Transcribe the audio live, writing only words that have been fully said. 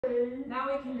Now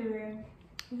we can do it.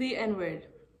 The N-word.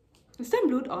 Ist dein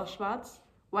Blut auch schwarz?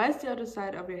 Why is the other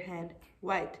side of your hand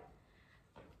white?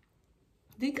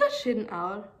 Did you get shitting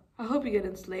out? I hope you get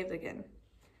enslaved again.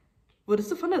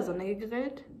 Wurdest du von der Sonne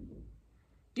gegrillt?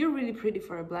 You're really pretty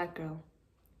for a black girl.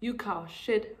 You cow,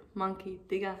 shit, monkey,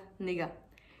 digger, nigger.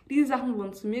 Diese Sachen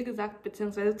wurden zu mir gesagt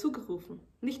bzw. zugerufen.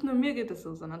 Nicht nur mir geht es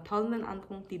so, sondern tausenden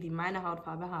anderen, die meine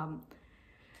Hautfarbe haben.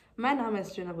 Mein Name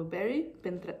ist Djenabou,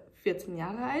 bin 14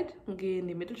 Jahre alt und gehe in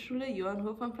die Mittelschule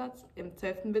Johann-Hoffmann Platz im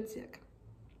 12. Bezirk.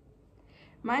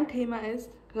 Mein Thema ist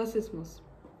Rassismus.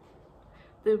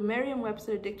 The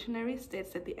Merriam-Webster Dictionary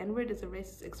states that the N-word is a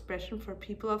racist expression for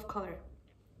people of color.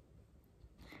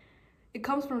 It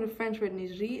comes from the French word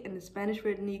négri and the Spanish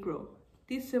word negro.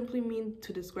 These simply mean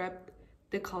to describe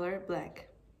the color black.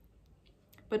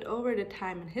 But over the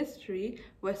time in history,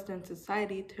 Western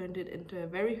society turned it into a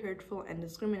very hurtful and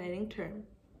discriminating term.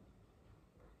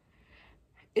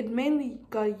 It mainly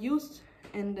got used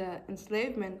in the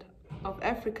enslavement of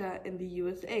Africa in the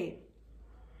USA.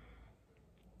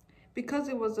 Because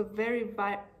it was a very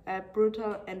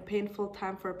brutal and painful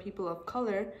time for people of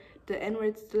color, the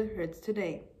N-word still hurts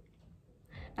today.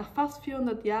 Nach fast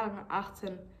 400 Jahren,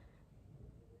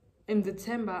 im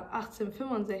Dezember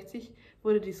 1865,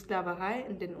 wurde die Sklaverei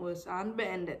in den USA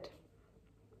beendet.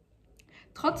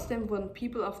 Trotzdem wurden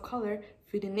People of Color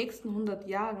für die nächsten 100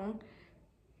 Jahre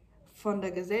von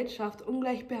der Gesellschaft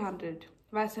ungleich behandelt.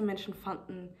 Weiße Menschen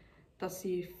fanden, dass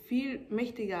sie viel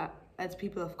mächtiger als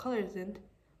People of Color sind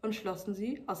und schlossen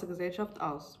sie aus der Gesellschaft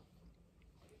aus.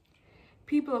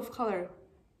 People of Color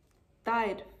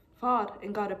died, fought,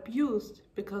 and got abused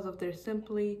because of their skin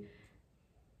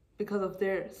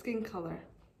color,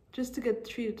 just to get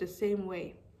treated the same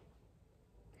way.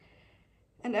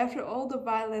 And after all the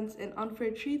violence and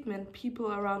unfair treatment,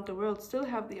 people around the world still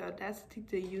have the audacity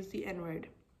to use the N-word.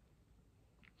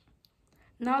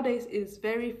 Nowadays, it is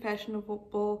very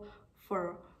fashionable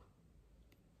for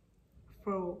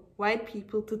white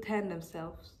people to tan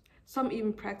themselves. Some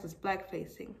even practice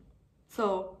blackfacing.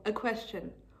 So, a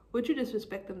question, would you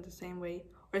disrespect them the same way?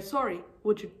 Or sorry,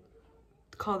 would you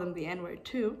call them the N-word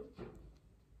too?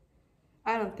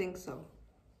 I don't think so.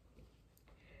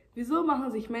 Wieso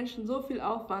machen sich Menschen so viel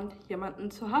Aufwand, jemanden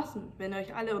zu hassen, wenn ihr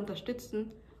euch alle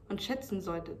unterstützen und schätzen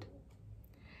solltet?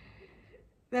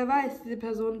 Wer weiß, diese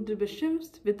Person, die du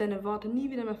beschimpfst, wird deine Worte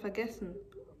nie wieder mehr vergessen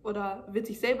oder wird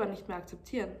sich selber nicht mehr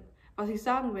akzeptieren. Was ich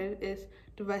sagen will, ist,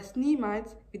 du weißt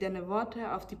niemals, wie deine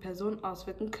Worte auf die Person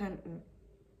auswirken könnten.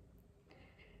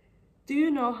 Do you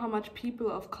know how much people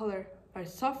of color are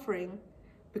suffering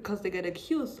because they get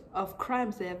accused of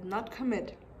crimes they have not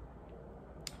committed?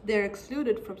 They are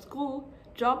excluded from school,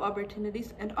 job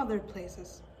opportunities, and other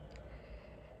places,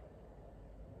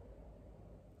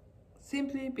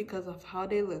 simply because of how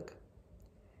they look.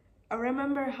 I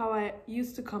remember how I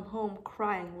used to come home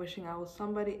crying, wishing I was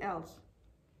somebody else.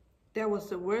 That was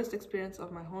the worst experience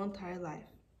of my whole entire life.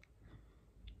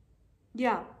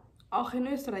 Ja, auch in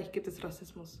Österreich gibt es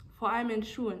Rassismus, vor allem in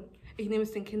Schulen. Ich nehme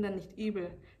es den Kindern nicht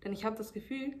übel, denn ich habe das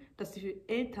Gefühl, dass die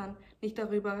Eltern nicht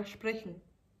darüber sprechen.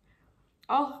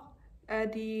 Auch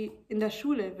in der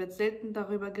Schule wird selten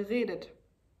darüber geredet.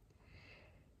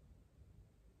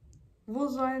 Wo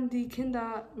sollen die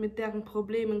Kinder mit deren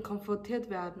Problemen konfrontiert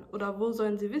werden? Oder wo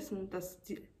sollen sie wissen, dass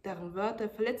deren Wörter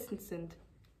verletzend sind?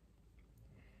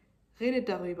 Redet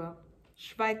darüber,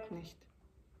 schweigt nicht.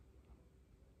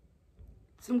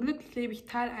 Zum Glück bin ich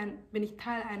Teil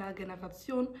einer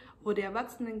Generation, wo die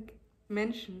erwachsenen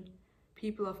Menschen,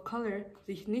 People of Color,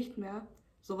 sich nicht mehr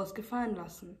sowas gefallen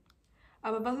lassen.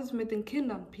 Aber was ist mit den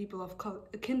Kindern, People of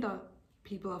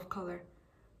Color?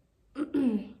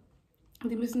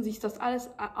 Die müssen sich das alles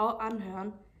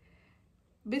anhören,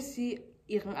 bis sie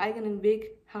ihren eigenen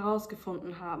Weg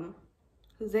herausgefunden haben,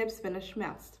 selbst wenn es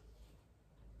schmerzt.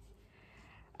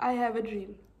 I have a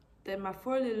dream that my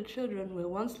 4 little children will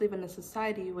once live in a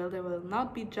society where they will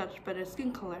not be judged by their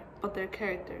skin color, but their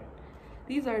character.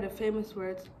 These are the famous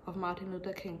words of Martin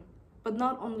Luther King. But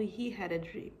not only he had a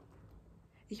dream.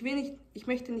 Ich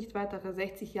möchte nicht weitere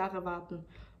 60 Jahre warten,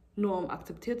 nur um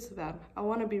akzeptiert zu werden. I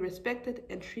want to be respected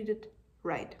and treated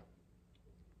right.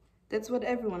 That's what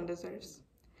everyone deserves.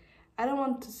 I don't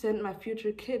want to send my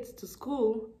future kids to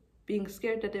school being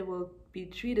scared that they will be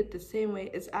treated the same way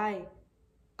as I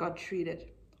got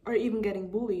treated, or even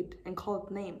getting bullied and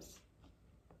called names.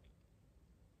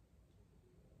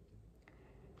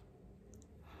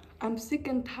 I'm sick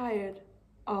and tired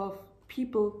of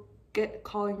people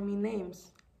calling me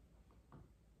names.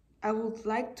 I would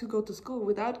like to go to school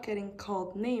without getting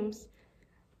called names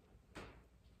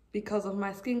because of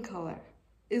my skin color.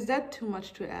 Is that too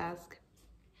much to ask?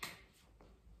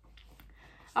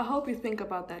 I hope you think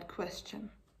about that question.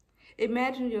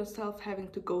 Imagine yourself having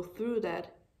to go through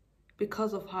that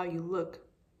because of how you look.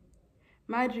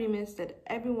 My dream is that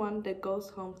everyone that goes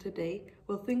home today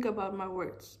will think about my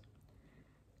words.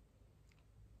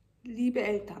 Liebe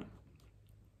Eltern,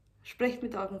 sprecht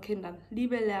mit euren Kindern.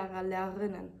 Liebe Lehrer,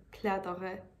 Lehrerinnen, klärt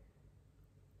eure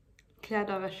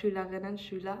Schülerinnen,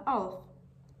 Schüler auf.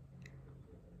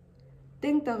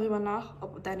 Denk darüber nach,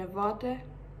 ob deine Worte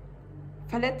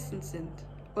verletzend sind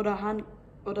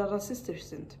oder rassistisch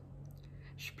sind.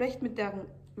 Sprecht mit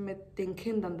den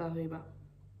Kindern darüber.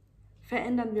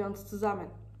 Verändern wir uns zusammen.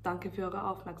 Danke für eure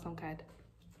Aufmerksamkeit.